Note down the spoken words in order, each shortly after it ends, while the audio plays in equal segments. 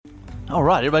All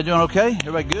right, everybody doing okay?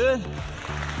 Everybody good?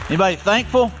 Anybody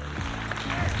thankful?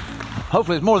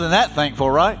 Hopefully it's more than that thankful,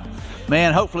 right?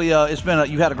 Man, hopefully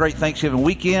you've had a great Thanksgiving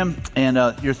weekend, and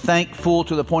you're thankful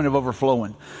to the point of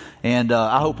overflowing. And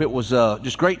I hope it was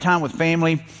just great time with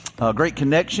family, great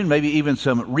connection, maybe even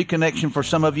some reconnection for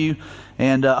some of you.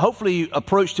 And hopefully you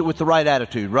approached it with the right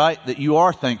attitude, right? That you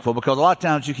are thankful, because a lot of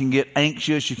times you can get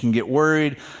anxious, you can get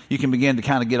worried, you can begin to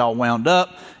kind of get all wound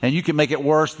up, and you can make it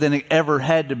worse than it ever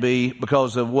had to be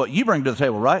because of what you bring to the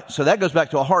table, right? So that goes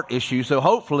back to a heart issue. So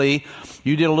hopefully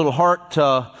you did a little heart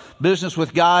business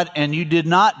with God, and you did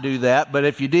not do that. But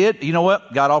if you did, you know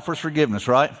what? God offers forgiveness,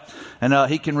 right? And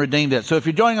He can redeem that. So if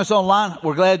you're joining us online,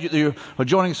 we're glad you're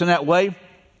joining us in that way.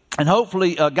 And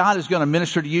hopefully God is going to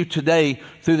minister to you today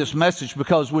through this message,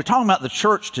 because we're talking about the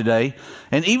church today.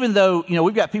 And even though,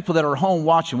 we've got people that are home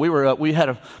watching, met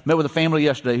with a family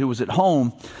yesterday who was at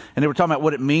home, and they were talking about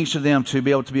what it means to them to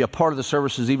be able to be a part of the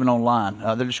services even online.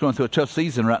 They're just going through a tough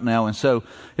season right now. And so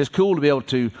it's cool to be able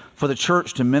for the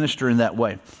church to minister in that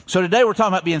way. So today we're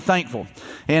talking about being thankful.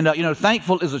 And,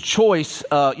 thankful is a choice.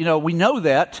 We know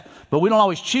that, but we don't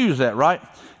always choose that, right?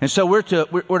 And so we're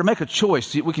to make a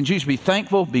choice. We can choose to be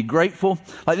thankful, be grateful.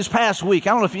 Like this past week,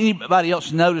 I don't know if anybody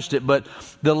else noticed it, but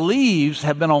the leaves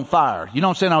have been on fire. You know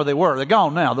what I'm saying? How they were. They're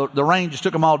gone now. The rain just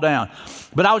took them all down.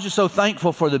 But I was just so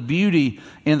thankful for the beauty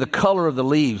in the color of the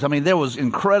leaves. I mean, there was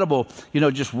incredible,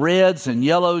 just reds and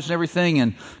yellows and everything,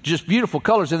 and just beautiful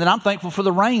colors. And then I'm thankful for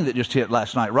the rain that just hit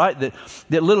last night, right? That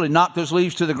literally knocked those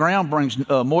leaves to the ground, brings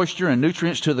moisture and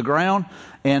nutrients to the ground.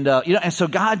 And, and so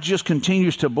God just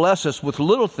continues to bless us with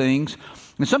little things.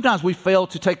 And sometimes we fail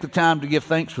to take the time to give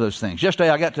thanks for those things. Yesterday,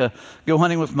 I got to go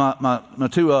hunting with my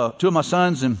two of my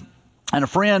sons and a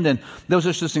friend, and there was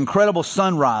just this incredible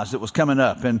sunrise that was coming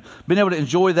up. And being able to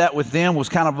enjoy that with them was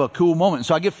kind of a cool moment. And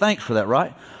so I give thanks for that,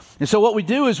 right? And so what we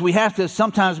do is we have to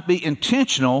sometimes be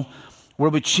intentional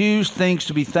where we choose things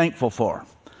to be thankful for.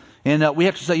 And we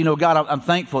have to say, God, I'm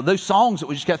thankful. Those songs that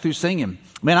we just got through singing,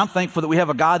 man, I'm thankful that we have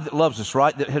a God that loves us,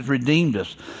 right? That has redeemed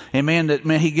us. And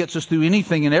man, He gets us through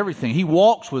anything and everything. He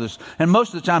walks with us. And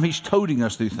most of the time, He's toting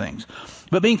us through things.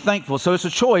 But being thankful, so it's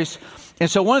a choice. And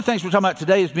so one of the things we're talking about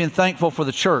today is being thankful for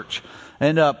the church.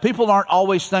 And people aren't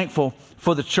always thankful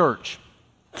for the church.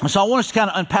 So I want us to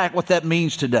kind of unpack what that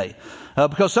means today.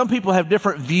 Because some people have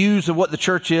different views of what the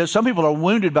church is. Some people are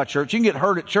wounded by church. You can get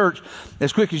hurt at church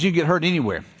as quick as you can get hurt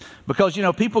anywhere. Because,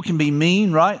 people can be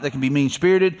mean, right? They can be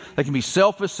mean-spirited. They can be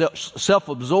selfish,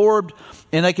 self-absorbed.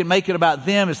 And they can make it about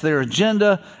them. It's their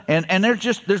agenda. And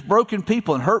there's broken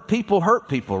people. And hurt people,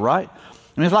 right?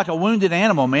 I mean, it's like a wounded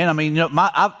animal, man. I mean,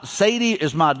 Sadie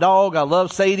is my dog. I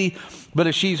love Sadie. But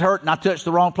if she's hurt and I touch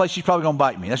the wrong place, she's probably going to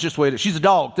bite me. That's just the way it is. She's a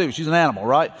dog, too. She's an animal,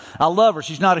 right? I love her.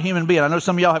 She's not a human being. I know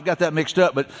some of y'all have got that mixed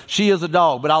up, but she is a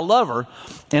dog. But I love her,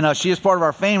 and she is part of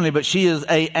our family, but she is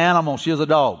an animal. She is a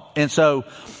dog. And so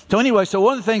anyway,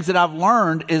 one of the things that I've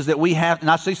learned is that we have, and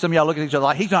I see some of y'all looking at each other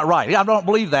like, he's not right. I don't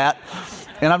believe that.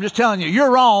 And I'm just telling you, you're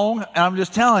wrong, and I'm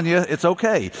just telling you, it's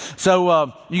okay.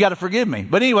 So you got to forgive me.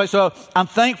 But anyway, so I'm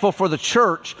thankful for the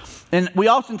church. And we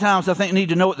oftentimes, I think, need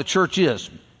to know what the church is.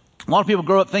 A lot of people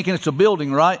grow up thinking it's a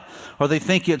building, right? Or they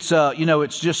think it's,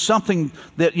 it's just something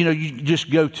that, you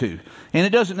just go to. And it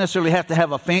doesn't necessarily have to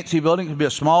have a fancy building. It could be a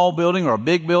small building or a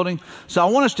big building. So I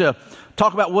want us to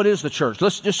talk about what is the church.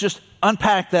 Let's just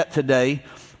unpack that today.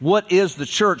 What is the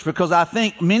church? Because I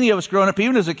think many of us growing up,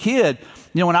 even as a kid,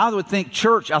 when I would think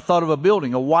church, I thought of a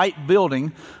building, a white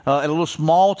building at a little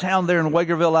small town there in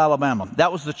Wagerville, Alabama.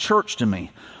 That was the church to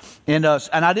me. And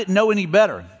I didn't know any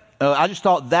better. I just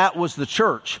thought that was the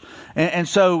church. And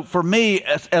so for me,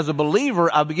 as a believer,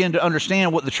 I began to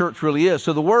understand what the church really is.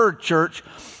 So the word church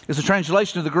is a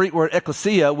translation of the Greek word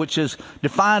ekklesia, which is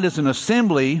defined as an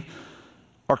assembly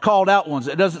or called out ones.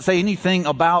 It doesn't say anything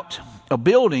about a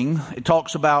building. It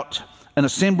talks about an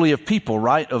assembly of people,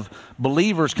 right? Of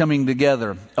believers coming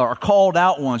together, or called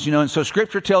out ones, And so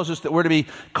Scripture tells us that we're to be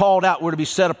called out, we're to be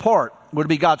set apart, we're to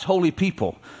be God's holy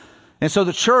people. And so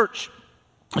the church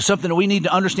is something that we need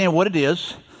to understand what it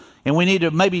is, and we need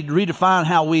to maybe redefine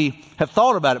how we have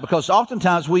thought about it. Because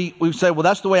oftentimes we say, well,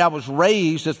 that's the way I was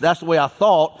raised, that's the way I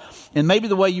thought, and maybe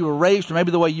the way you were raised, or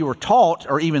maybe the way you were taught,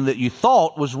 or even that you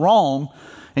thought was wrong,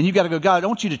 and you've got to go, God, I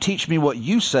want you to teach me what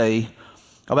you say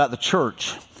about the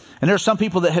church. And there's some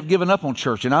people that have given up on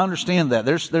church, and I understand that.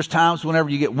 There's times whenever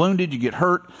you get wounded, you get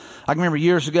hurt. I can remember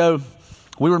years ago,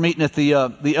 we were meeting at the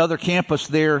other campus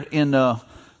there in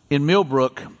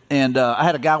Millbrook, and I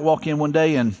had a guy walk in one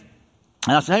day, and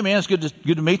I said, hey man, it's good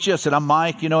to meet you. I said, I'm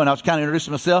Mike, and I was kind of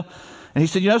introducing myself. And he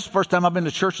said, it's the first time I've been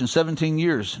to church in 17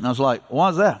 years. And I was like, why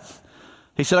is that?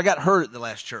 He said, I got hurt at the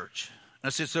last church. I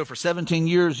said, so for 17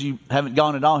 years you haven't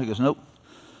gone at all? He goes, nope,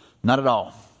 not at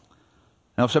all.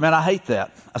 And I said, man, I hate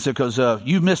that. I said, because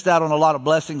you've missed out on a lot of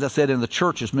blessings. I said, and the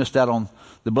church has missed out on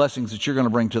the blessings that you're going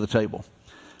to bring to the table.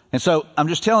 And so I'm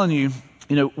just telling you,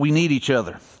 we need each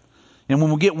other. And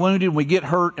when we get wounded, we get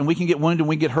hurt, and we can get wounded and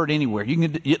we get hurt anywhere.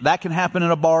 That can happen in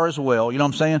a bar as well, you know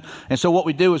what I'm saying? And so what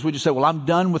we do is we just say, well, I'm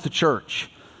done with the church.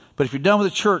 But if you're done with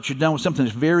the church, you're done with something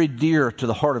that's very dear to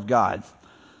the heart of God.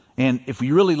 And if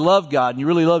you really love God and you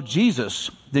really love Jesus,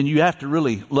 then you have to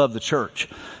really love the church.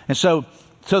 And so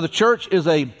the church it's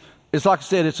like I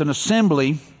said, it's an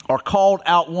assembly or called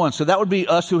out one. So that would be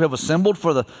us who have assembled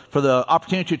for the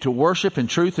opportunity to worship in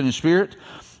truth and in spirit.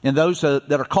 And those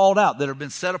that are called out, that have been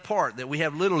set apart, that we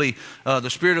have literally the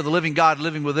Spirit of the living God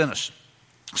living within us.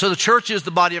 So the church is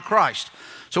the body of Christ.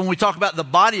 So when we talk about the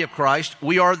body of Christ,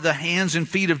 we are the hands and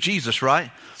feet of Jesus, right?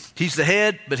 He's the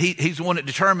head, but he's the one that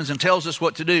determines and tells us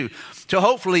what to do. So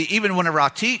hopefully, even whenever I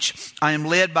teach, I am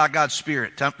led by God's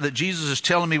Spirit, that Jesus is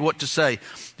telling me what to say.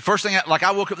 The first thing,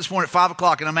 I woke up this morning at 5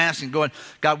 o'clock and I'm asking, going,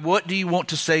 God, what do you want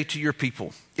to say to your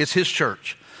people? It's His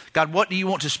church. God, what do you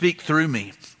want to speak through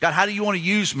me? God, how do you want to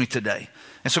use me today?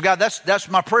 And so, God, that's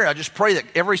my prayer. I just pray that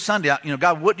every Sunday,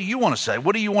 God, what do you want to say?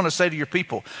 What do you want to say to your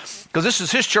people? Because this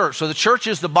is His church. So the church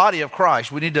is the body of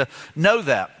Christ. We need to know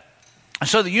that. And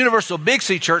so the Universal Big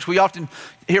C Church, we often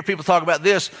hear people talk about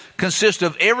this, consists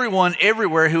of everyone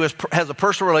everywhere who has a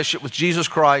personal relationship with Jesus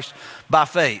Christ by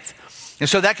faith. And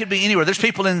so that could be anywhere. There's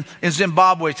people in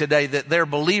Zimbabwe today that they're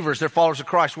believers, they're followers of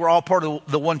Christ. We're all part of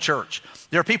the one church.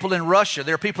 There are people in Russia,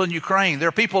 there are people in Ukraine, there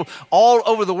are people all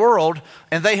over the world,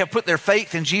 and they have put their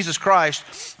faith in Jesus Christ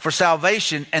for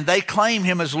salvation, and they claim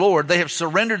Him as Lord. They have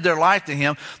surrendered their life to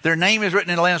Him. Their name is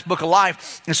written in the Lamb's Book of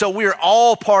Life. And so we are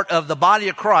all part of the body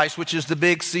of Christ, which is the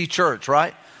Big C Church,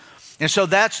 right? And so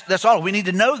that's all. We need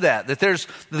to know that there's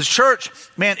the church,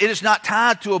 man, it is not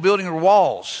tied to a building or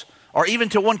walls or even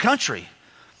to one country.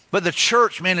 But the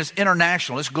church, man, is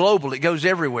international. It's global. It goes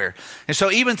everywhere. And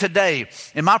so even today,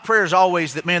 and my prayer is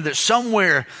always that, man, that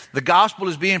somewhere the gospel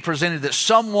is being presented, that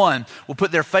someone will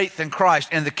put their faith in Christ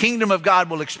and the kingdom of God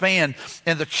will expand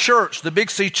and the church, the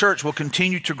Big C Church, will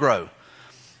continue to grow.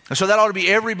 And so that ought to be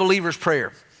every believer's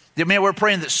prayer. That, man, we're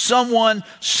praying that someone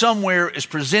somewhere is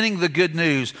presenting the good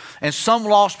news and some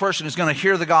lost person is going to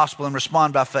hear the gospel and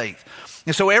respond by faith.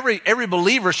 And so every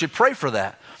believer should pray for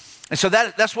that. And so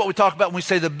that's what we talk about when we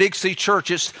say the Big C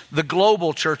Church. It's the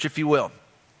global church, if you will.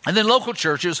 And then local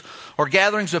churches are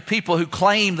gatherings of people who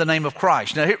claim the name of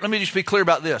Christ. Now, let me just be clear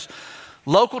about this.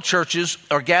 Local churches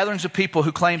are gatherings of people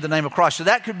who claim the name of Christ. So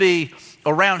that could be,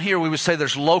 around here, we would say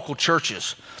there's local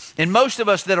churches. And most of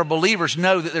us that are believers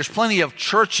know that there's plenty of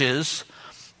churches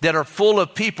that are full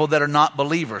of people that are not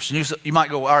believers. And you might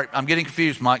go, all right, I'm getting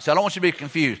confused, Mike. So I don't want you to be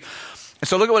confused. And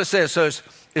so look at what it says. So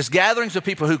it's gatherings of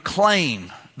people who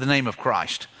claim the name of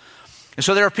Christ. And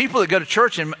so there are people that go to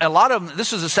church, and a lot of them,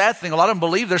 this is a sad thing, a lot of them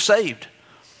believe they're saved.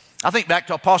 I think back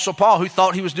to Apostle Paul, who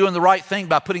thought he was doing the right thing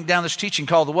by putting down this teaching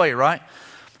called the Way, right?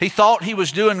 He thought he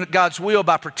was doing God's will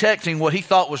by protecting what he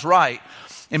thought was right.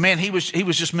 And man, he was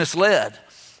just misled.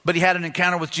 But he had an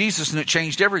encounter with Jesus and it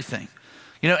changed everything.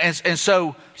 And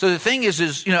so the thing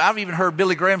is, I've even heard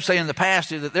Billy Graham say in the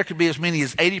past that there could be as many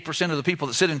as 80% of the people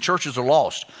that sit in churches are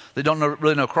lost. They don't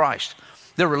really know Christ.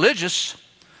 They're religious.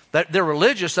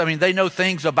 I mean, they know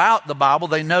things about the Bible.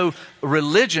 They know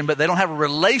religion, but they don't have a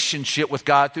relationship with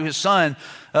God through His Son,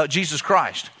 Jesus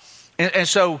Christ. And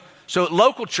so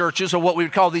local churches are what we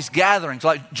would call these gatherings.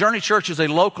 Like Journey Church is a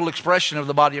local expression of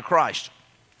the body of Christ.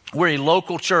 We're a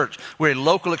local church. We're a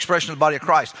local expression of the body of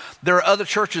Christ. There are other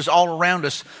churches all around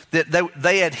us that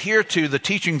they adhere to the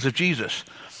teachings of Jesus.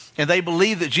 And they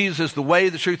believe that Jesus is the way,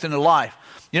 the truth, and the life.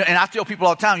 And I tell people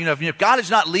all the time, if God is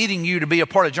not leading you to be a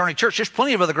part of Journey Church, there's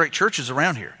plenty of other great churches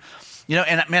around here.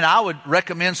 And man, I would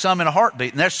recommend some in a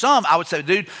heartbeat. And there's some, I would say,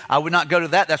 dude, I would not go to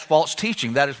that. That's false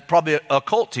teaching. That is probably a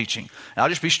cult teaching. And I'll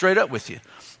just be straight up with you.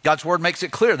 God's word makes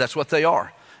it clear that's what they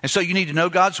are. And so you need to know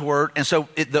God's word. And so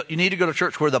you need to go to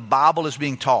church where the Bible is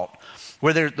being taught,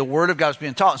 where the word of God is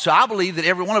being taught. And so I believe that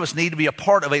every one of us need to be a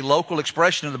part of a local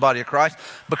expression of the body of Christ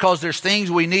because there's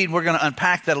things we need. And we're going to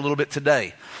unpack that a little bit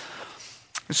today.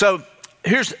 So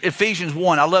here's Ephesians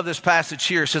 1. I love this passage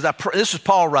here. It says, this is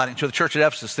Paul writing to the church at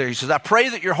Ephesus there. He says, I pray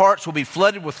that your hearts will be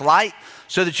flooded with light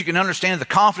so that you can understand the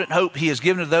confident hope He has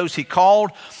given to those He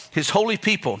called, His holy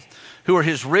people, who are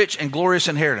His rich and glorious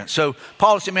inheritance. So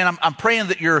Paul said, man, I'm praying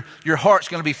that your heart's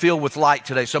going to be filled with light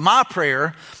today. So my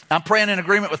prayer, I'm praying in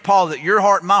agreement with Paul that your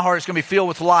heart and my heart is going to be filled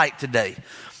with light today.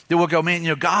 That we'll go, man,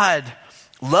 God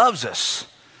loves us.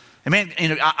 And man,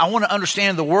 I want to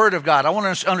understand the word of God. I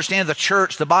want to understand the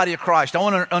church, the body of Christ. I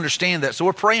want to understand that. So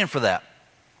we're praying for that.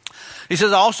 He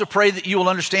says, I also pray that you will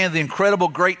understand the incredible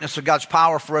greatness of God's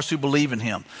power for us who believe in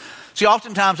him. See,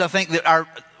 oftentimes I think that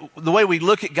the way we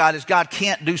look at God is God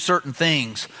can't do certain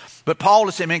things. But Paul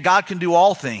is saying, man, God can do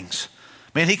all things.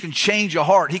 Man, he can change a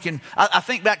heart. I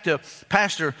think back to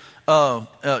Pastor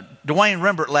Dwayne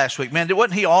Rembert last week. Man,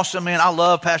 wasn't he awesome, man? I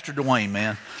love Pastor Dwayne,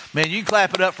 man. Man, you can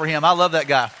clap it up for him. I love that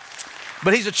guy.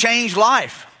 But he's a changed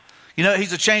life.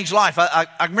 He's a changed life. I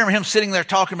remember him sitting there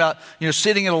talking about,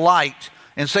 sitting at a light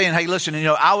and saying, hey, listen,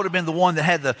 I would have been the one that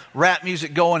had the rap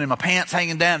music going and my pants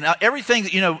hanging down. Now, everything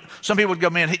that, some people would go,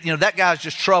 man, that guy's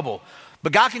just trouble.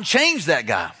 But God can change that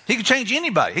guy. He can change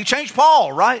anybody. He changed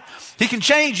Paul, right? He can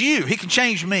change you. He can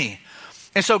change me.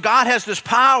 And so God has this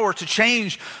power to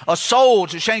change a soul,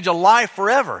 to change a life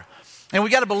forever. And we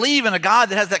got to believe in a God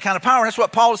that has that kind of power. And that's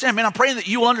what Paul is saying. Man, I'm praying that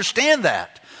you will understand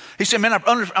that. He said, man,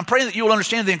 I'm praying that you will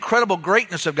understand the incredible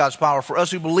greatness of God's power for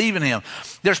us who believe in him.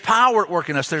 There's power at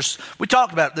work in us. We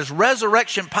talked about it. There's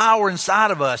resurrection power inside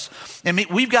of us. And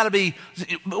we've got to be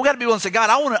willing to say,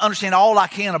 God, I want to understand all I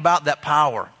can about that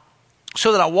power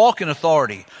so that I walk in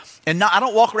authority. And I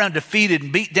don't walk around defeated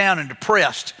and beat down and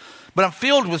depressed, but I'm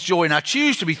filled with joy and I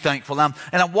choose to be thankful. And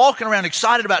I'm walking around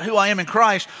excited about who I am in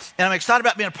Christ, and I'm excited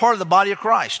about being a part of the body of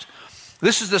Christ.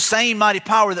 This is the same mighty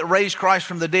power that raised Christ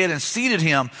from the dead and seated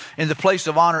him in the place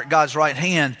of honor at God's right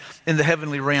hand in the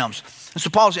heavenly realms. And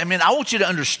so Paul said, man, I want you to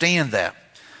understand that.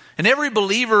 And every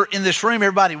believer in this room,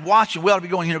 everybody watching, we ought to be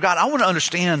going, God, I want to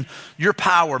understand your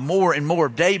power more and more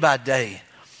day by day.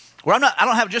 Where I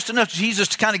don't have just enough Jesus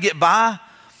to kind of get by,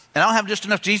 and I don't have just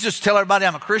enough Jesus to tell everybody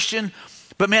I'm a Christian,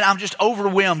 but man, I'm just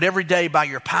overwhelmed every day by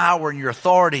your power and your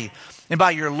authority and by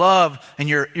your love and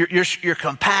your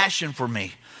compassion for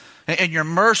me. And your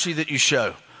mercy that you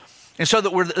show. And so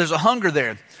that there's a hunger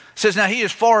there. It says, now he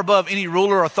is far above any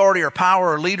ruler, authority, or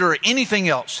power, or leader, or anything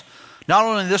else. Not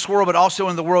only in this world, but also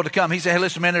in the world to come. He said, hey,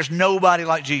 listen, man, there's nobody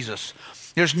like Jesus.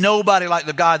 There's nobody like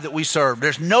the God that we serve.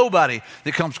 There's nobody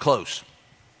that comes close.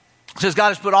 It says, God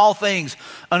has put all things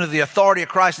under the authority of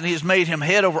Christ, and he has made him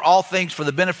head over all things for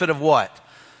the benefit of what?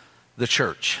 The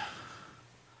church.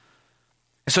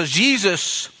 And so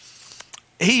Jesus,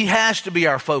 he has to be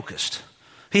our focus.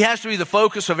 He has to be the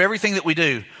focus of everything that we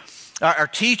do. Our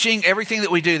teaching, everything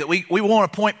that we do, that we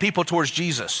want to point people towards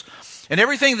Jesus. And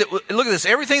everything that, look at this,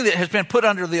 everything that has been put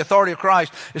under the authority of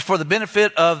Christ is for the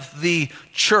benefit of the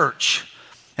church.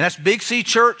 And that's Big C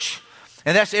Church.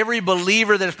 And that's every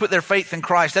believer that has put their faith in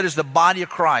Christ. That is the body of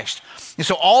Christ. And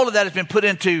so all of that has been put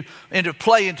into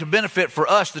play, into benefit for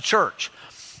us, the church.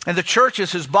 And the church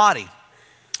is his body.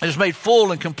 It is made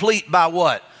full and complete by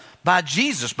what? By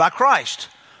Jesus, by Christ,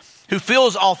 who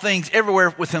fills all things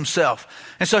everywhere with himself.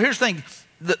 And so here's the thing,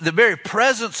 the very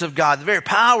presence of God, the very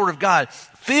power of God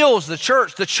fills the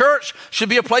church. The church should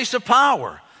be a place of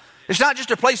power. It's not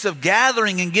just a place of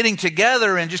gathering and getting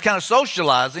together and just kind of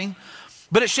socializing,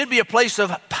 but it should be a place of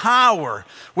power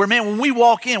where, man, when we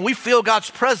walk in, we feel God's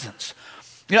presence.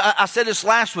 I said this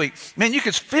last week. Man, you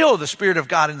could feel the Spirit of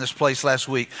God in this place last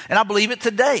week, and I believe it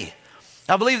today.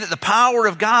 I believe that the power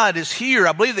of God is here.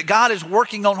 I believe that God is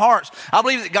working on hearts. I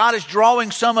believe that God is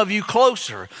drawing some of you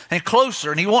closer and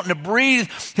closer, and He's wanting to breathe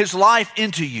His life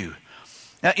into you.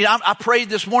 Now, I prayed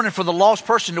this morning for the lost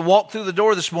person to walk through the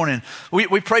door this morning.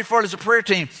 We prayed for it as a prayer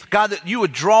team. God, that you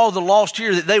would draw the lost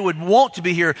here, that they would want to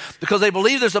be here because they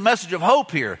believe there's a message of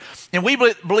hope here. And we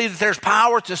believe that there's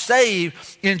power to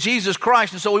save in Jesus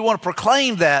Christ. And so we want to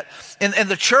proclaim that. And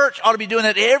the church ought to be doing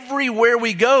that everywhere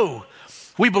we go.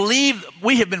 We believe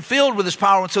we have been filled with this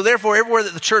power, and so therefore everywhere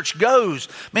that the church goes,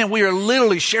 man, we are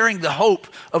literally sharing the hope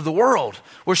of the world.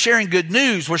 We're sharing good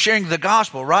news. We're sharing the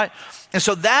gospel, right? And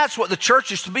so that's what the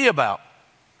church is to be about.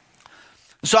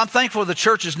 So I'm thankful the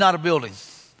church is not a building,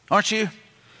 aren't you?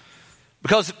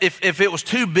 Because if it was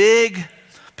too big,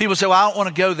 people say, well, I don't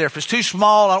want to go there. If it's too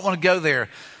small, I don't want to go there.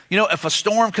 If a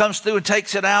storm comes through and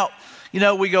takes it out,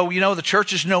 we go, the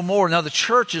church is no more. No, the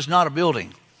church is not a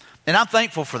building. And I'm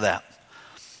thankful for that.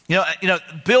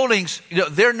 Buildings,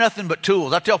 they're nothing but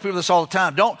tools. I tell people this all the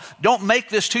time. Don't make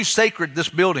this too sacred, this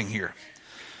building here.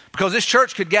 Because this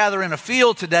church could gather in a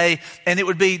field today and it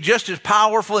would be just as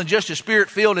powerful and just as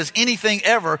spirit-filled as anything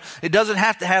ever. It doesn't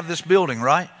have to have this building,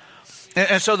 right?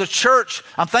 And so the church,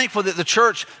 I'm thankful that the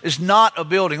church is not a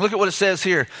building. Look at what it says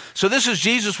here. So this is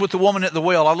Jesus with the woman at the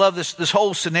well. I love this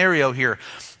whole scenario here.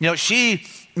 She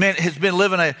has been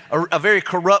living a very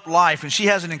corrupt life, and she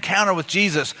has an encounter with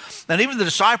Jesus. And even the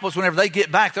disciples, whenever they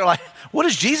get back, they're like, what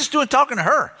is Jesus doing talking to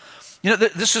her?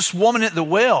 This woman at the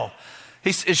well.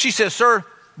 She says, sir,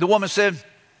 the woman said,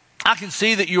 I can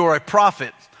see that you are a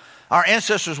prophet. Our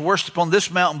ancestors worshiped on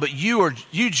this mountain, but you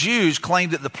Jews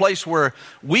claim that the place where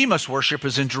we must worship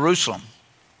is in Jerusalem.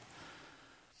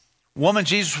 Woman,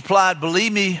 Jesus replied,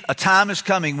 believe me, a time is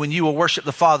coming when you will worship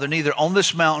the Father neither on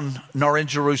this mountain nor in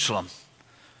Jerusalem.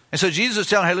 And so Jesus is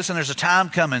telling her, hey, listen, there's a time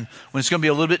coming when it's going to be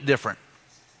a little bit different.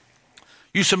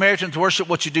 You Samaritans worship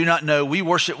what you do not know. We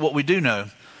worship what we do know.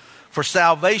 For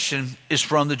salvation is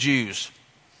from the Jews.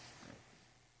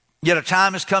 Yet a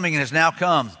time is coming and has now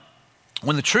come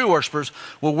when the true worshipers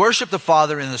will worship the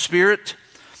Father in the Spirit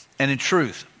and in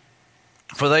truth.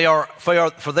 For they are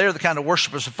the kind of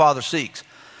worshipers the Father seeks.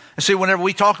 And see, whenever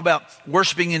we talk about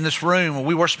worshiping in this room, or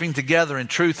we worshiping together in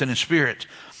truth and in spirit,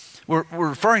 we're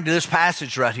referring to this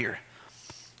passage right here,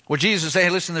 where Jesus is saying,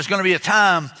 hey, listen, there's going to be a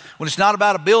time when it's not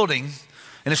about a building,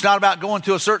 and it's not about going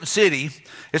to a certain city.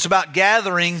 It's about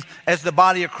gathering as the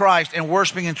body of Christ and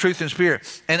worshiping in truth and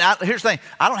spirit. And here's the thing.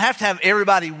 I don't have to have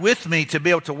everybody with me to be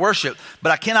able to worship,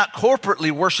 but I cannot corporately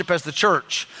worship as the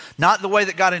church, not the way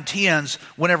that God intends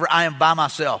whenever I am by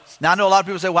myself. Now, I know a lot of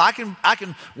people say, well, I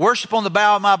can worship on the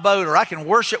bow of my boat, or I can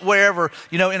worship wherever,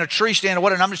 in a tree stand or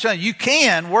whatever. And I'm just telling you, you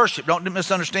can worship. Don't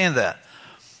misunderstand that.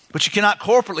 But you cannot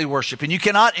corporately worship, and you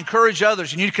cannot encourage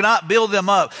others, and you cannot build them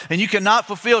up, and you cannot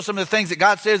fulfill some of the things that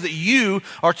God says that you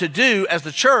are to do as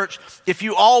the church if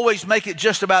you always make it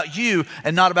just about you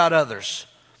and not about others.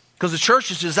 Because the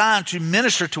church is designed to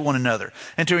minister to one another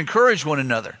and to encourage one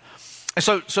another. And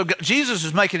so Jesus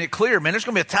is making it clear, man, there's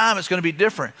going to be a time it's going to be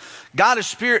different. God is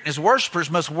spirit, and his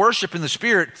worshipers must worship in the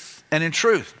spirit and in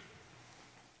truth.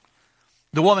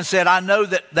 The woman said, I know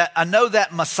that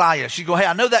Messiah. She go, hey,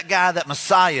 I know that guy, that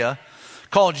Messiah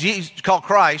called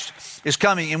Christ is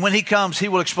coming. And when he comes, he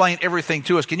will explain everything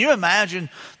to us. Can you imagine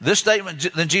this statement?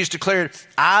 Then Jesus declared,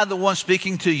 I, the one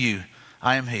speaking to you,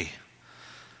 I am he.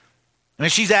 I mean,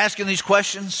 she's asking these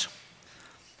questions.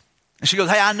 And she goes,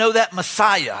 hey, I know that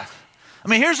Messiah. I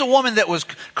mean, here's a woman that was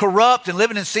corrupt and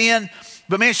living in sin.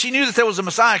 But man, she knew that there was a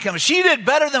Messiah coming. She did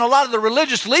better than a lot of the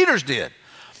religious leaders did.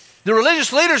 The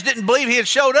religious leaders didn't believe he had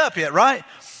showed up yet, right?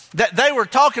 That they were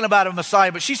talking about a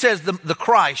Messiah, but she says the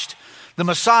Christ, the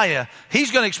Messiah,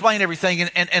 he's going to explain everything.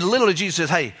 And literally Jesus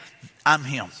says, hey, I'm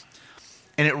him.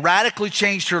 And it radically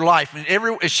changed her life. And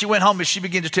as she went home, as she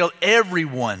began to tell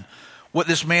everyone what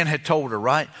this man had told her,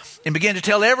 right? And began to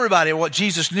tell everybody what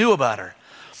Jesus knew about her.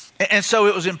 And so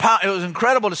it was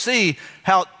incredible to see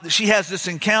how she has this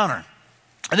encounter.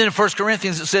 And then in 1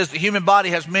 Corinthians, it says the human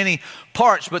body has many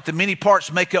parts, but the many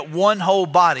parts make up one whole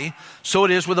body. So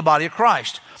it is with the body of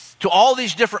Christ. To all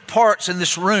these different parts in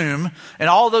this room and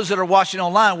all those that are watching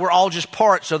online, we're all just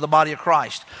parts of the body of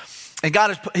Christ. And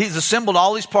he's assembled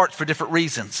all these parts for different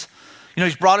reasons.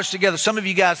 He's brought us together. Some of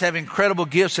you guys have incredible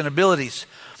gifts and abilities.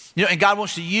 And God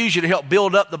wants to use you to help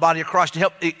build up the body of Christ, to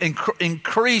help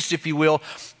increase, if you will,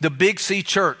 the Big C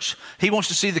church. He wants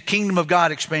to see the kingdom of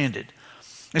God expanded.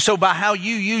 And so by how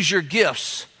you use your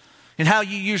gifts and how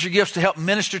you use your gifts to help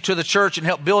minister to the church and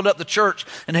help build up the church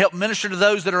and help minister to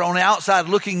those that are on the outside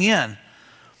looking in,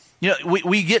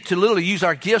 we get to literally use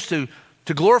our gifts to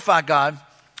glorify God,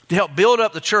 to help build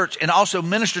up the church and also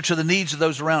minister to the needs of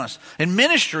those around us. And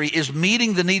ministry is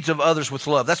meeting the needs of others with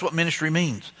love. That's what ministry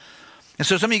means. And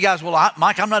so some of you guys, well,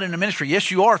 Mike, I'm not in the ministry.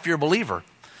 Yes, you are if you're a believer.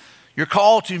 You're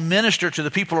called to minister to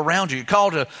the people around you. You're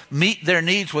called to meet their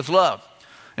needs with love.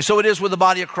 And so it is with the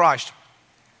body of Christ.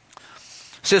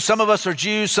 It says some of us are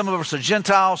Jews, some of us are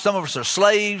Gentiles, some of us are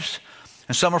slaves,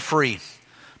 and some are free.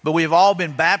 But we have all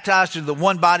been baptized into the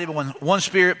one body, one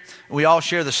spirit, and we all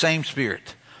share the same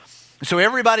spirit. And so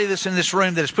everybody that's in this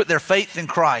room that has put their faith in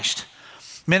Christ,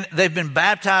 they've been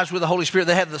baptized with the Holy Spirit.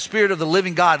 They have the Spirit of the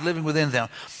living God living within them.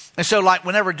 And so like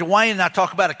whenever Dwayne and I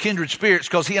talk about a kindred spirit, it's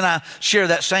because he and I share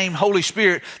that same Holy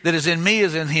Spirit that is in me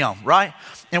is in him, right?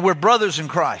 And we're brothers in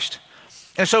Christ.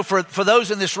 And so for those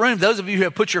in this room, those of you who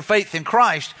have put your faith in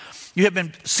Christ, you have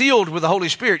been sealed with the Holy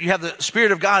Spirit. You have the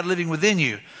Spirit of God living within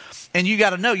you. And you got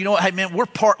to know, hey man, we're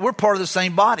part of the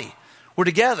same body. We're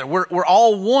together. We're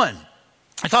all one.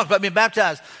 I talked about being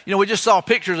baptized. We just saw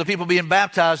pictures of people being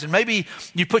baptized, and maybe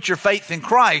you put your faith in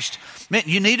Christ. Man,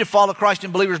 you need to follow Christ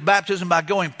in believers' baptism by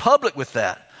going public with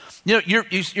that. You're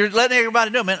letting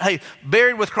everybody know, man, hey,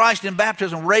 buried with Christ in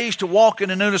baptism, raised to walk in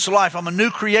the newness of life. I'm a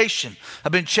new creation.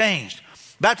 I've been changed.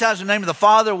 Baptized in the name of the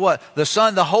Father, what? The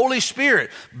Son, the Holy Spirit.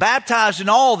 Baptized in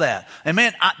all that. And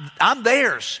man, I'm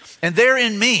theirs, and they're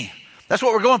in me. That's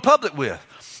what we're going public with.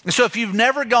 And so if you've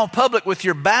never gone public with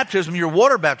your baptism, your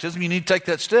water baptism, you need to take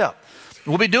that step.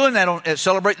 We'll be doing that at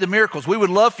Celebrate the Miracles. We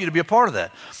would love for you to be a part of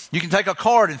that. You can take a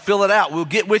card and fill it out. We'll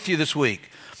get with you this week,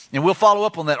 and we'll follow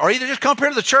up on that. Or either just come here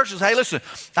to the church and say, hey, listen,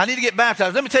 I need to get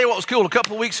baptized. Let me tell you what was cool. A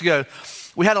couple of weeks ago,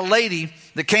 we had a lady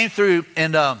that came through,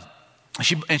 and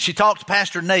she talked to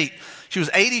Pastor Nate. She was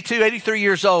 82, 83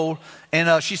 years old.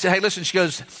 And she said, hey, listen, she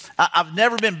goes, I've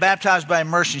never been baptized by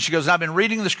immersion. She goes, I've been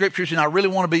reading the scriptures and I really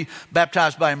want to be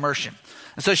baptized by immersion.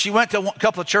 And so she went to a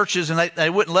couple of churches and they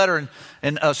wouldn't let her.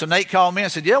 And so Nate called me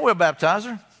and said, yeah, we'll baptize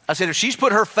her. I said, if she's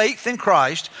put her faith in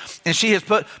Christ and she has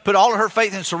put all of her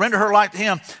faith and surrendered her life to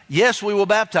him, yes, we will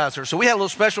baptize her. So we had a little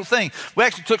special thing. We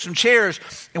actually took some chairs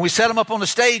and we set them up on the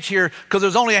stage here because there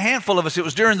was only a handful of us. It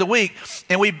was during the week.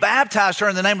 And we baptized her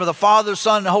in the name of the Father,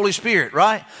 Son, and the Holy Spirit,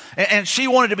 right? And she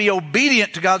wanted to be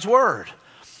obedient to God's word.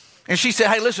 And she said,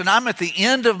 hey, listen, I'm at the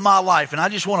end of my life, and I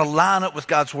just want to line up with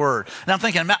God's word. And I'm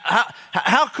thinking,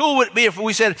 how cool would it be if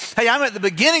we said, hey, I'm at the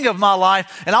beginning of my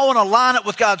life, and I want to line up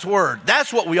with God's word.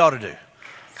 That's what we ought to do.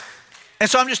 And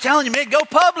so I'm just telling you, man, go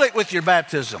public with your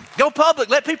baptism. Go public.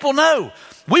 Let people know.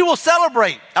 We will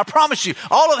celebrate. I promise you.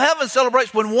 All of heaven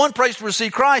celebrates when one prays to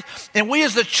receive Christ, and we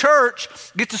as the church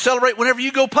get to celebrate whenever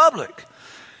you go public.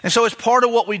 And so it's part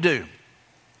of what we do.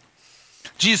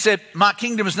 Jesus said, my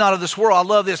kingdom is not of this world. I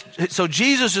love this. So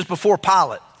Jesus is before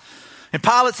Pilate. And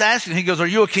Pilate's asking, he goes, are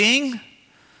you a king?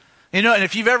 You know, and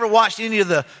if you've ever watched any of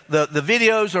the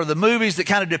videos or the movies that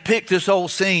kind of depict this whole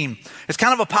scene, it's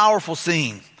kind of a powerful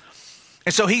scene.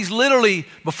 And so he's literally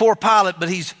before Pilate, but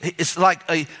it's like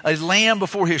a lamb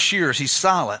before his shears. He's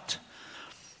silent.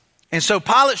 And so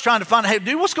Pilate's trying to find out, hey,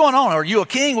 dude, what's going on? Are you a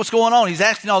king? What's going on? He's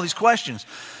asking all these questions.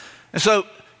 And so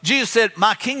Jesus said,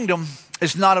 my kingdom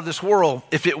is not of this world.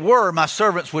 If it were, my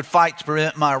servants would fight to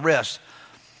prevent my arrest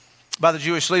by the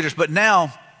Jewish leaders. But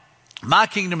now my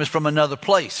kingdom is from another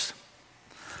place.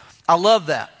 I love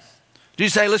that.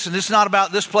 Jesus say, listen, this is not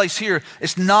about this place here.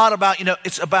 It's not about,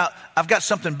 it's about, I've got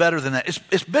something better than that.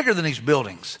 It's bigger than these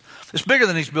buildings. It's bigger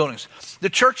than these buildings. The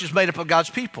church is made up of God's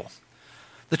people.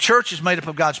 The church is made up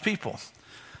of God's people.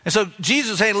 And so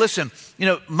Jesus, hey, listen,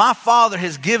 my Father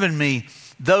has given me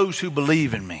those who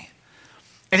believe in me.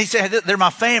 And he said, they're my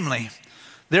family.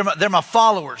 They're my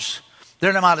followers.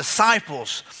 They're my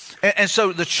disciples. And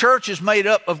so the church is made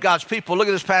up of God's people. Look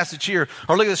at this passage here,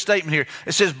 or look at this statement here.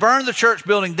 It says, burn the church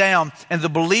building down, and the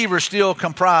believers still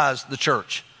comprise the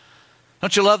church.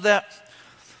 Don't you love that?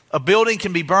 A building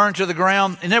can be burned to the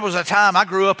ground. And there was a time, I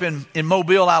grew up in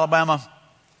Mobile, Alabama,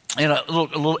 in a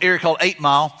little area called 8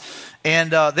 Mile.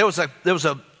 And there was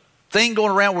a thing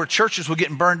going around where churches were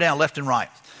getting burned down left and right.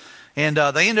 And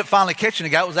they ended up finally catching a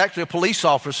guy. It was actually a police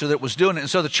officer that was doing it. And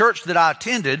so the church that I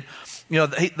attended, he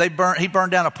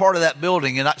burned down a part of that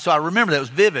building. And so I remember that. It was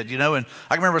vivid, and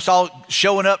I remember us all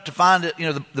showing up to find it,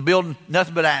 the building,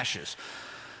 nothing but ashes.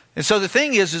 And so the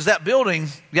thing is that building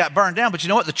got burned down. But you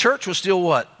know what? The church was still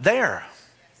what? There.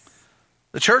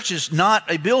 The church is not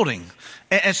a building.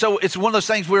 And so it's one of those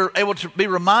things we're able to be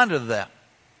reminded of that.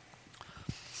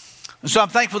 And so I'm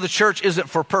thankful the church isn't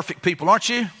for perfect people, aren't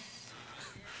you?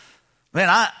 Man,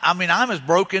 I'm as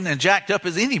broken and jacked up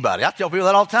as anybody. I tell people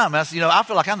that all the time. I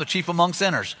feel like I'm the chief among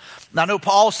sinners. And I know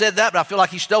Paul said that, but I feel like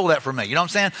he stole that from me. You know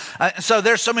what I'm saying? So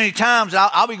there's so many times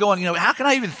I'll be going, how can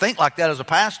I even think like that as a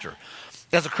pastor,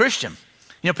 as a Christian?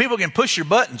 People can push your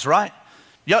buttons, right?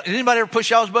 Did anybody ever push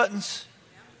y'all's buttons?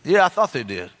 Yeah, I thought they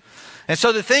did. And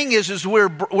so the thing is we're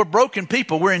broken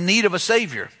people. We're in need of a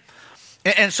Savior.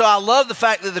 And so I love the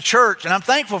fact that the church, and I'm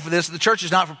thankful for this, the church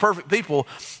is not for perfect people,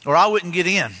 or I wouldn't get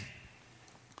in.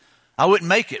 I wouldn't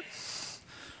make it.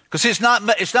 Because it's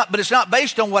not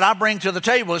based on what I bring to the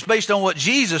table. It's based on what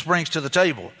Jesus brings to the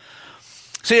table.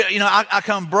 See, I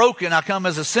come broken. I come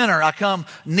as a sinner. I come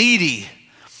needy.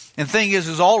 And the thing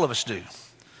is all of us do.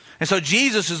 And so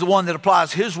Jesus is the one that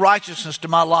applies his righteousness to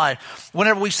my life.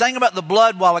 Whenever we sang about the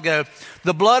blood a while ago,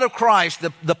 the blood of Christ,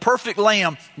 the perfect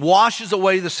lamb, washes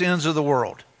away the sins of the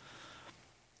world.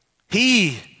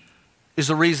 He is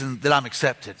the reason that I'm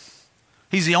accepted.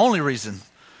 He's the only reason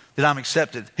that I'm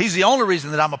accepted. He's the only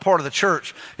reason that I'm a part of the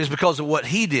church is because of what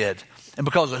he did and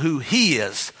because of who he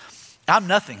is. I'm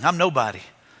nothing. I'm nobody.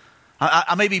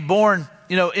 I may be born,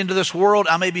 into this world.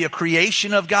 I may be a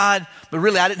creation of God, but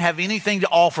really I didn't have anything to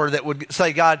offer that would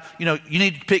say, God, you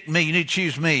need to pick me. You need to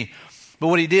choose me. But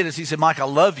what he did is he said, Mike, I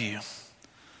love you.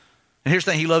 And here's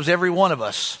the thing. He loves every one of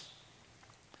us.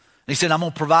 And he said, I'm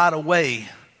going to provide a way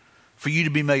for you to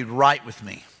be made right with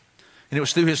me. And it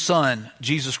was through his son,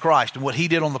 Jesus Christ, and what he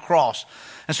did on the cross.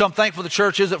 And so I'm thankful the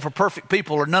church isn't for perfect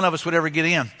people, or none of us would ever get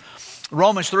in.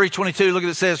 Romans 3:22, look at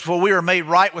it, says, for we are made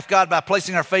right with God by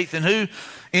placing our faith in who?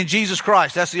 In Jesus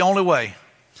Christ. That's the only way.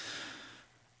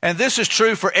 And this is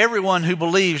true for everyone who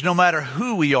believes, no matter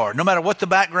who we are, no matter what the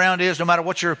background is, no matter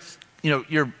what your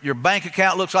bank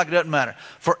account looks like, it doesn't matter.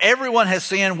 For everyone has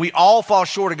sinned. We all fall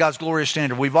short of God's glorious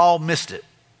standard. We've all missed it.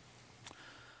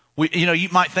 You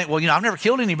might think, well, I've never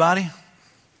killed anybody.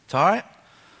 It's all right.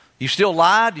 You still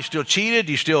lied, you still cheated,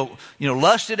 you still,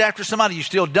 lusted after somebody, you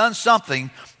still done something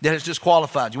that has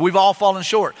disqualified you. We've all fallen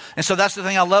short. And so that's the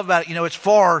thing I love about it. It's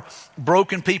for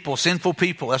broken people, sinful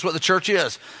people. That's what the church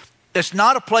is. It's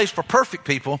not a place for perfect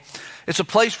people. It's a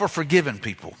place for forgiven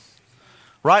people,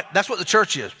 right? That's what the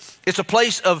church is. It's a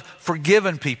place of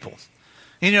forgiven people.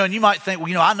 And you might think,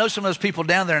 well, I know some of those people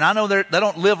down there, and I know they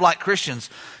don't live like Christians.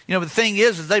 But the thing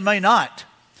is they may not.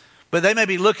 But they may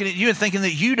be looking at you and thinking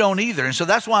that you don't either. And so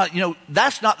that's why,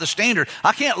 that's not the standard.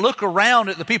 I can't look around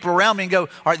at the people around me and go, all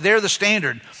right, they're the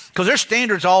standard. Because their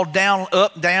standard's all down,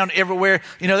 up, down, everywhere.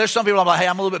 There's some people I'm like, hey,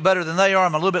 I'm a little bit better than they are.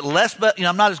 I'm a little bit less, but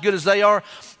I'm not as good as they are.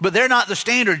 But they're not the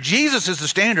standard. Jesus is the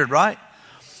standard, right?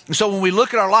 And so when we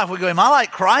look at our life, we go, am I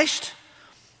like Christ?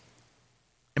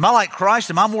 Am I like Christ?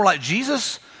 Am I more like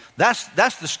Jesus? That's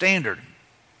the standard.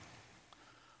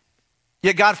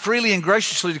 Yet God freely and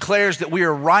graciously declares that we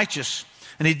are righteous.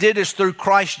 And he did this through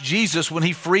Christ Jesus when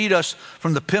he freed us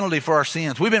from the penalty for our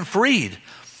sins. We've been freed.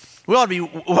 We ought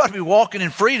to be walking in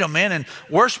freedom, man, and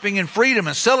worshiping in freedom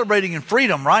and celebrating in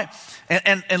freedom, right?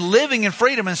 And living in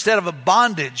freedom instead of a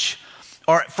bondage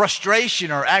or frustration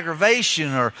or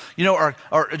aggravation or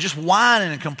just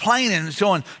whining and complaining and so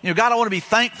on. God, I want to be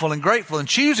thankful and grateful and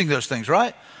choosing those things,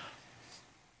 right?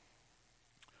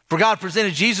 For God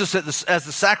presented Jesus as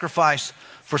the sacrifice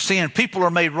for sin. People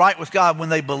are made right with God when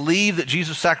they believe that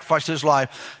Jesus sacrificed his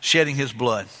life, shedding his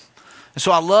blood. And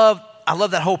so I love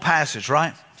that whole passage,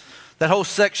 right? That whole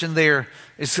section there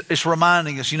is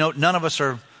reminding us, none of us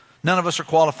are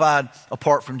qualified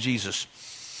apart from Jesus.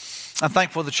 I'm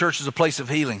thankful the church is a place of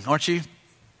healing, aren't you?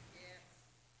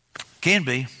 Yeah. Can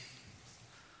be.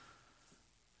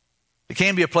 It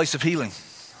can be a place of healing.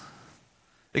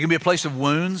 It can be a place of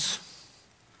wounds.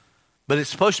 But it's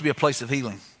supposed to be a place of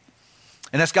healing.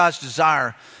 And that's God's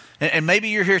desire. And maybe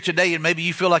you're here today and maybe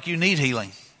you feel like you need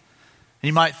healing. And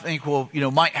you might think, well,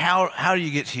 Mike, how do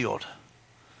you get healed?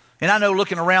 And I know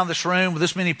looking around this room with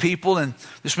this many people and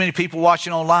this many people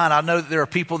watching online, I know that there are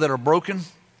people that are broken.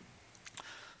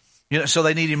 So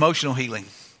they need emotional healing.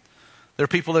 There are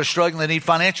people that are struggling, they need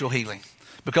financial healing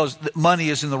because money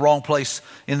is in the wrong place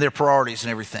in their priorities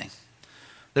and everything.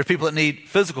 There are people that need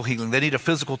physical healing. They need a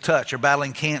physical touch. They're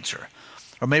battling cancer.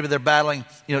 Or maybe they're battling,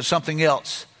 something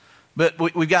else.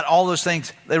 But we've got all those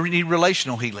things. They need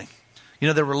relational healing.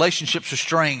 Their relationships are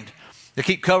strained. They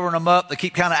keep covering them up. They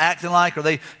keep kind of acting like, or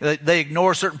they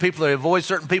ignore certain people. They avoid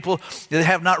certain people. They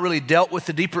have not really dealt with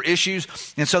the deeper issues.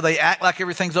 And so they act like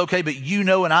everything's okay. But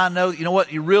and I know,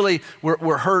 what?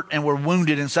 We're hurt and we're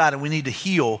wounded inside and we need to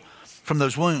heal from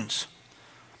those wounds.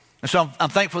 And so I'm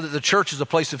thankful that the church is a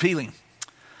place of healing.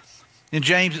 In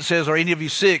James it says, are any of you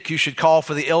sick? You should call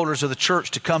for the elders of the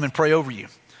church to come and pray over you,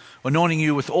 anointing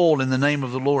you with oil in the name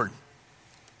of the Lord.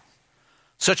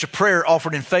 Such a prayer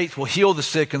offered in faith will heal the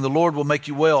sick and the Lord will make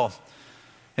you well.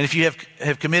 And if you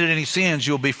have committed any sins,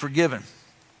 you'll be forgiven.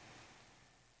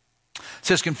 It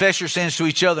says, confess your sins to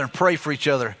each other and pray for each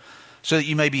other so that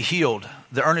you may be healed.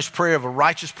 The earnest prayer of a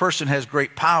righteous person has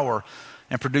great power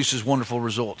and produces wonderful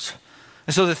results.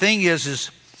 And so the thing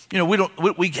is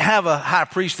we have a high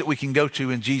priest that we can go to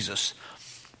in Jesus.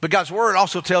 But God's word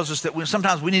also tells us that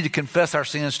sometimes we need to confess our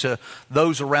sins to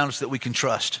those around us that we can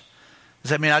trust. Does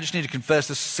that mean I just need to confess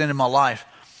this sin in my life?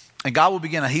 And God will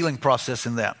begin a healing process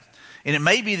in that. And it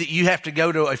may be that you have to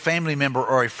go to a family member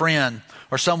or a friend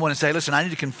or someone and say, listen, I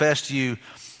need to confess to you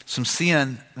some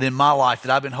sin in my life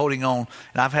that I've been holding on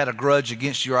and I've had a grudge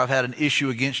against you or I've had an issue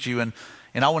against you and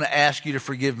I want to ask you to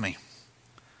forgive me.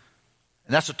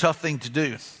 And that's a tough thing to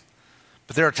do.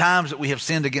 But there are times that we have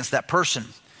sinned against that person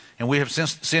and we have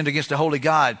sinned against a holy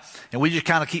God and we just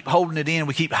kind of keep holding it in.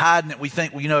 We keep hiding it. We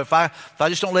think, well, if I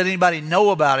just don't let anybody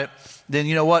know about it, then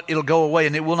you know what? It'll go away,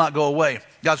 and it will not go away.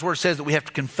 God's word says that we have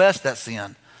to confess that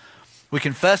sin. We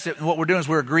confess it, and what we're doing is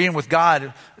we're agreeing with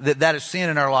God that is sin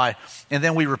in our life. And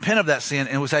then we repent of that sin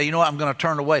and we say, you know what? I'm going to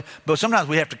turn away. But sometimes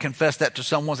we have to confess that to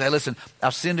someone. Say, listen,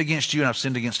 I've sinned against you and I've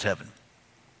sinned against heaven.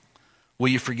 Will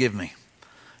you forgive me?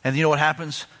 And you know what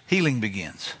happens? Healing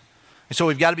begins. And so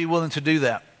we've got to be willing to do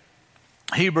that.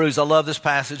 Hebrews, I love this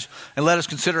passage. And let us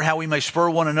consider how we may spur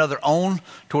one another on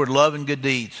toward love and good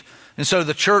deeds. And so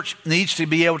the church needs to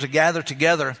be able to gather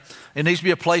together. It needs to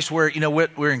be a place where,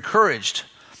 we're encouraged.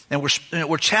 and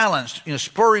we're challenged,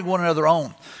 spurring one another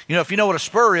on. If you know what a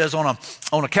spur is on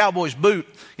a cowboy's boot,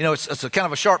 it's a kind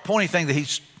of a sharp, pointy thing that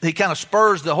he kind of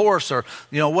spurs the horse or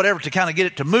whatever to kind of get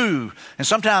it to move. And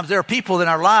sometimes there are people in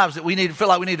our lives that we need to feel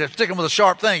like we need to stick them with a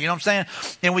sharp thing. You know what I'm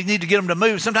saying? And we need to get them to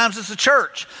move. Sometimes it's the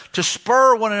church to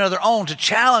spur one another on, to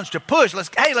challenge, to push. Let's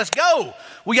go.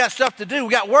 We got stuff to do.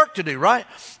 We got work to do, right?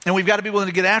 And we've got to be willing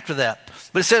to get after that.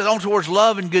 But it says on towards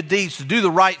love and good deeds, to do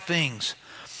the right things.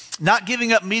 Not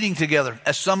giving up meeting together,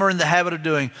 as some are in the habit of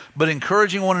doing, but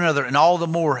encouraging one another, and all the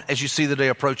more as you see the day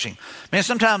approaching. Man,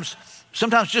 sometimes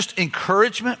just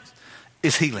encouragement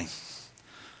is healing.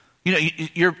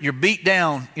 You're beat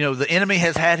down. The enemy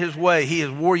has had his way. He has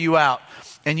wore you out.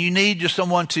 And you need just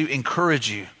someone to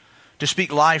encourage you, to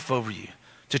speak life over you,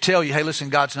 to tell you, hey, listen,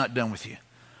 God's not done with you.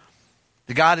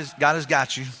 God has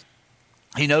got you.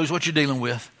 He knows what you're dealing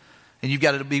with. And you've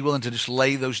got to be willing to just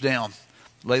lay those down.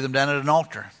 Lay them down at an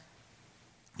altar.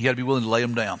 You got to be willing to lay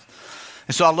them down.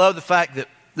 And so I love the fact that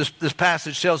this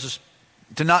passage tells us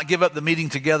to not give up the meeting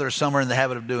together as some are in the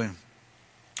habit of doing.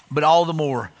 But all the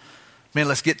more, man,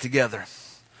 let's get together.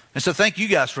 And so thank you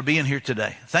guys for being here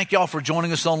today. Thank y'all for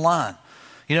joining us online,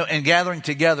 and gathering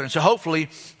together. And so hopefully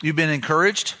you've been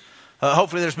encouraged.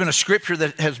 Hopefully there's been a scripture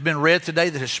that has been read today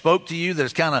that has spoke to you, that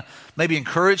has kind of maybe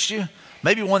encouraged you.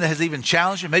 Maybe one that has even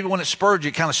challenged you. Maybe one that spurred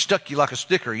you, kind of stuck you like a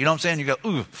sticker. You know what I'm saying? You go,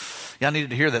 ooh, yeah, I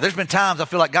needed to hear that. There's been times I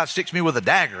feel like God sticks me with a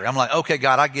dagger. I'm like, okay,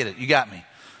 God, I get it. You got me.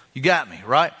 You got me,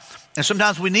 right? And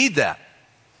sometimes we need that.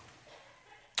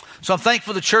 So I'm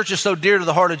thankful the church is so dear to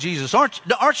the heart of Jesus. Aren't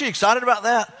you excited about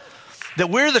that? That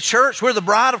we're the church, we're the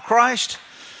bride of Christ.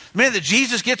 Man, that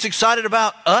Jesus gets excited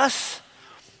about us.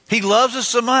 He loves us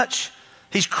so much.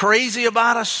 He's crazy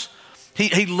about us.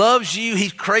 He loves you.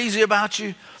 He's crazy about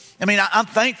you. I mean, I'm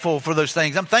thankful for those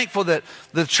things. I'm thankful that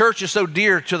the church is so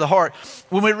dear to the heart.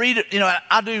 When we read it,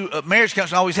 I do marriage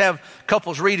counseling. I always have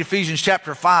couples read Ephesians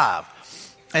chapter 5.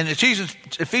 And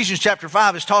Ephesians chapter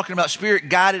 5 is talking about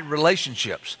spirit-guided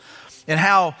relationships. And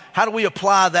how do we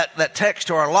apply that text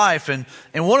to our life? And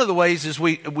one of the ways is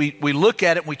we look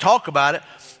at it and we talk about it.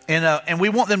 And we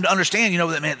want them to understand,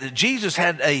 that Jesus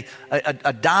had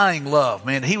a dying love,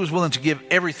 man. He was willing to give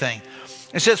everything.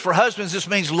 It says, for husbands, this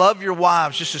means love your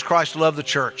wives just as Christ loved the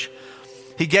church.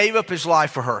 He gave up his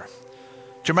life for her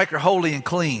to make her holy and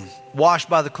clean, washed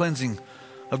by the cleansing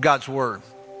of God's word.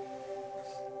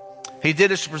 He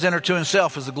did this to present her to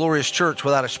himself as the glorious church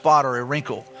without a spot or a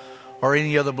wrinkle or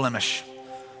any other blemish.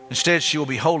 Instead, she will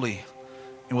be holy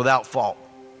and without fault.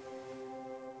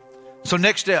 So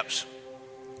next steps,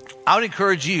 I would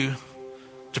encourage you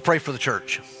to pray for the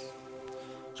church.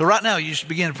 So right now, you just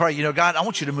begin to pray, God, I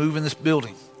want you to move in this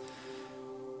building.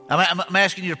 I'm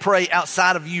asking you to pray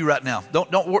outside of you right now.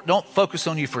 Don't focus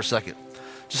on you for a second.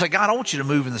 Just say, God, I want you to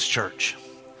move in this church.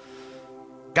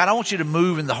 God, I want you to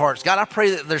move in the hearts. God, I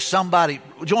pray that there's somebody,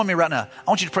 join me right now. I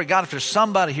want you to pray, God, if there's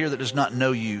somebody here that does not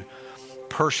know you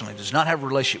personally, does not have a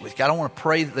relationship with you, God, I want to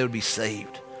pray that they would be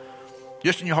saved.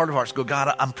 Just in your heart of hearts, go,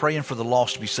 God, I'm praying for the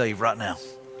lost to be saved right now.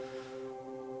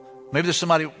 Maybe there's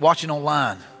somebody watching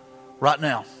online right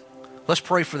now. Let's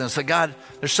pray for them. Say, God,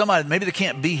 there's somebody, maybe they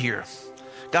can't be here.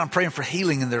 God, I'm praying for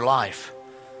healing in their life.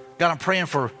 God, I'm praying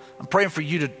for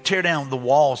you to tear down the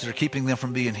walls that are keeping them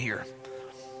from being here.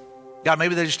 God,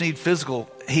 maybe they just need physical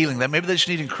healing. Maybe they just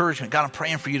need encouragement. God, I'm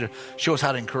praying for you to show us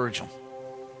how to encourage them.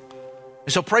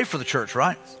 And so pray for the church,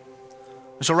 right?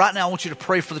 And so right now, I want you to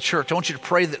pray for the church. I want you to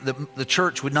pray that the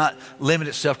church would not limit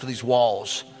itself to these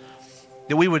walls.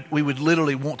 That we would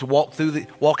literally want to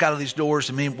walk out of these doors,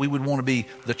 and we would want to be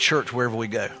the church wherever we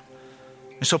go.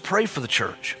 And so pray for the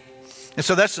church. And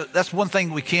so that's one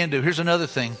thing we can do. Here's another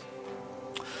thing.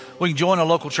 We can join a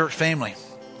local church family.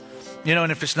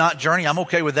 And if it's not Journey, I'm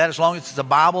okay with that as long as it's a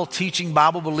Bible teaching,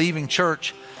 Bible believing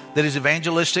church that is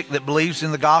evangelistic, that believes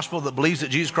in the gospel, that believes that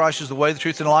Jesus Christ is the way, the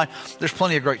truth, and the life. There's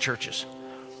plenty of great churches.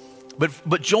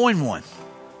 But join one.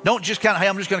 Don't just kind of, hey,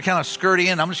 I'm just going to kind of skirt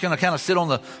in. I'm just going to kind of sit on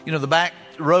the, the back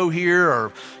row here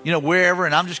or, wherever.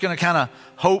 And I'm just going to kind of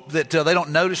hope that they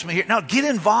don't notice me here. No, get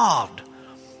involved.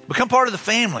 Become part of the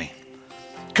family.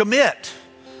 Commit.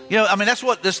 That's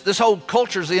what this whole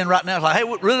culture is in right now. It's like, hey,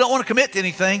 we really don't want to commit to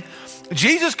anything.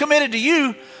 Jesus committed to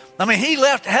you. He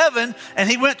left heaven and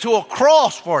he went to a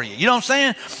cross for you. You know what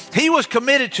I'm saying? He was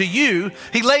committed to you.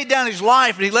 He laid down his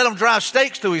life and he let him drive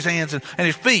stakes through his hands and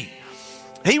his feet.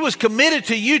 He was committed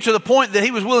to you to the point that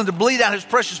he was willing to bleed out his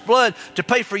precious blood to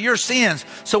pay for your sins.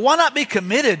 So why not be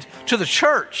committed to the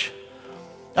church?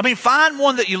 Find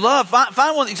one that you love.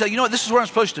 Find one that you say, what, this is where I'm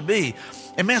supposed to be.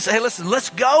 And man, say, hey, listen, let's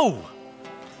go.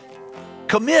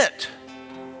 Commit.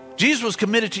 Jesus was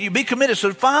committed to you. Be committed.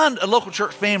 So find a local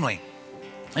church family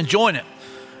and join it.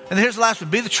 And here's the last one.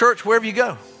 Be the church wherever you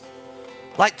go.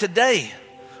 Like today,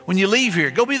 when you leave here,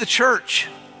 go be the church.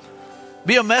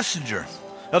 Be a messenger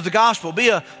of the gospel. Be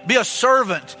a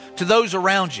servant to those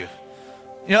around you.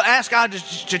 You know, ask God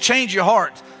to change your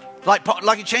heart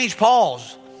like he changed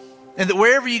Paul's. And that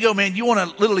wherever you go, man, you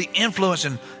want to literally influence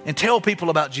and tell people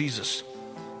about Jesus.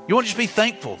 You want to just be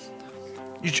thankful.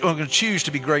 You're going to choose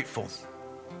to be grateful.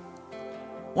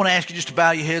 I want to ask you just to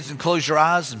bow your heads and close your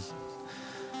eyes.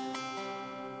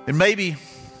 And maybe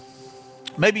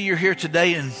you're here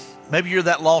today and maybe you're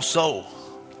that lost soul.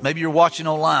 Maybe you're watching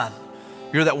online.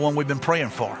 You're that one we've been praying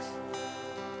for.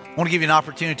 I want to give you an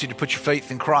opportunity to put your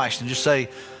faith in Christ and just say,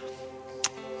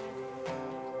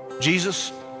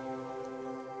 Jesus,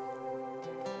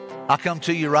 I come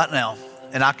to you right now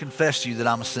and I confess to you that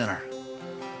I'm a sinner.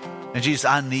 And Jesus,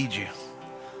 I need you.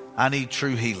 I need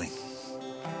true healing.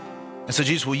 And so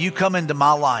Jesus, will you come into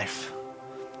my life?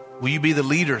 Will you be the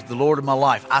leader, the Lord of my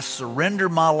life? I surrender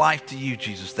my life to you,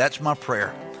 Jesus. That's my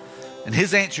prayer. And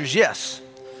his answer is yes.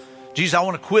 Jesus, I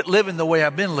want to quit living the way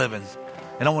I've been living,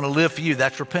 and I want to live for you.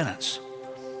 That's repentance.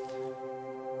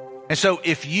 And so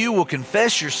if you will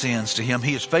confess your sins to him,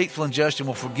 he is faithful and just and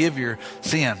will forgive your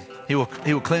sin. He will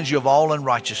cleanse you of all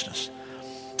unrighteousness.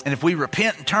 And if we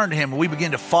repent and turn to him and we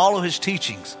begin to follow his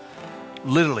teachings,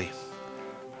 literally,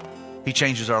 he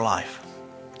changes our life.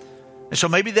 And so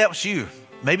maybe that was you.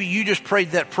 Maybe you just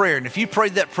prayed that prayer. And if you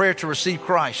prayed that prayer to receive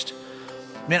Christ,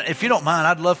 man, if you don't mind,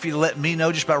 I'd love for you to let me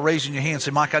know just by raising your hand. Say,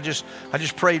 Mike, I just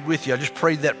prayed with you. I just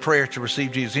prayed that prayer to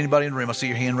receive Jesus. Anybody in the room? I see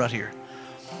your hand right here.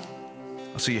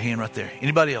 I see your hand right there.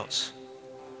 Anybody else?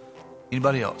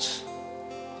 Anybody else?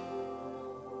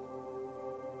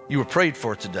 You were prayed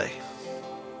for today.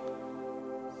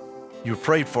 You were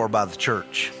prayed for by the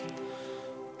church.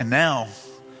 And now,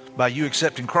 by you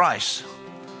accepting Christ,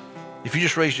 if you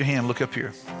just raise your hand, look up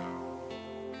here,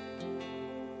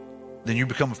 then you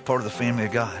become a part of the family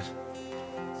of God.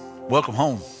 Welcome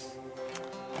home.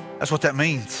 That's what that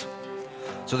means.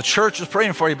 So the church is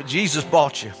praying for you, but Jesus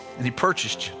bought you and he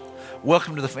purchased you.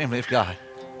 Welcome to the family of God.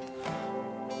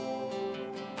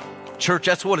 Church,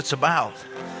 that's what it's about.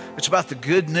 It's about the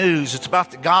good news. It's about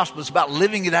the gospel. It's about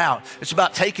living it out. It's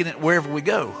about taking it wherever we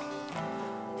go.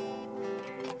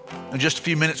 In just a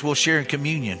few minutes, we'll share in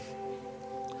communion.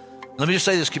 Let me just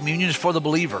say this, communion is for the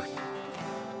believer.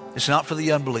 It's not for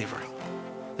the unbeliever.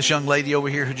 This young lady over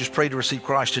here who just prayed to receive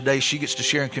Christ today, she gets to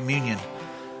share in communion.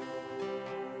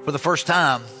 For the first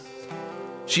time,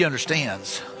 she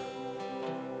understands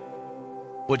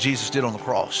what Jesus did on the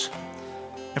cross.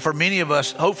 And for many of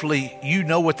us, hopefully, you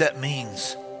know what that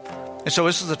means. And so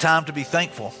this is a time to be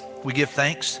thankful. We give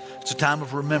thanks. It's a time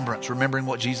of remembrance, remembering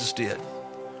what Jesus did.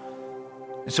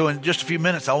 And so in just a few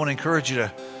minutes, I want to encourage you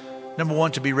to, number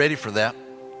one, to be ready for that.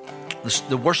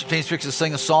 The worship team's fixing to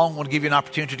sing a song. I want to give you an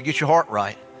opportunity to get your heart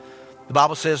right. The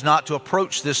Bible says not to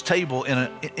approach this table in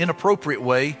an inappropriate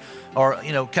way or,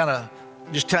 kind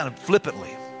of flippantly,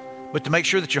 but to make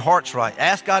sure that your heart's right.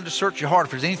 Ask God to search your heart.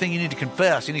 If there's anything you need to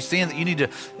confess, any sin that you need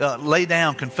to lay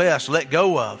down, confess, let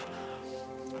go of,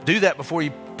 do that before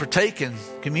you partake in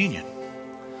communion.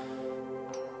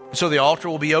 So the altar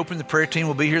will be open. The prayer team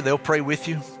will be here. They'll pray with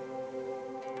you.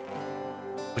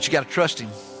 But you got to trust him.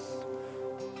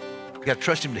 You got to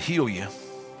trust him to heal you.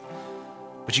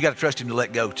 But you got to trust him to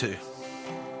let go too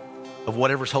of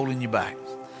whatever's holding you back.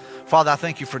 Father, I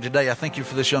thank you for today. I thank you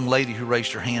for this young lady who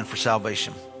raised her hand for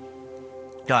salvation.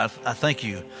 God, I thank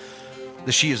you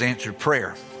that she has answered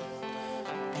prayer.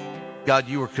 God,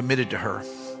 you are committed to her.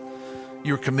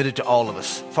 You are committed to all of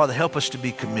us. Father, help us to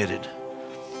be committed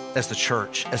as the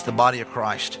church, as the body of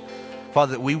Christ.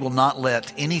 Father, that we will not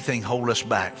let anything hold us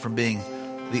back from being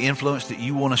the influence that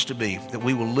you want us to be, that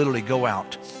we will literally go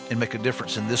out and make a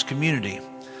difference in this community.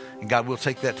 And God, we'll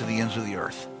take that to the ends of the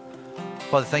earth.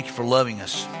 Father, thank you for loving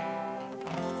us.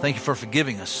 Thank you for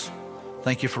forgiving us.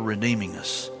 Thank you for redeeming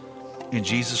us. In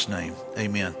Jesus' name,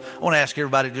 amen. I want to ask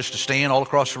everybody just to stand all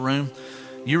across the room.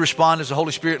 You respond as the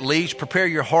Holy Spirit leads. Prepare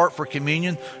your heart for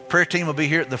communion. Prayer team will be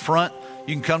here at the front.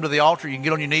 You can come to the altar. You can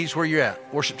get on your knees where you're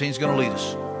at. Worship team's going to lead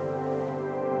us.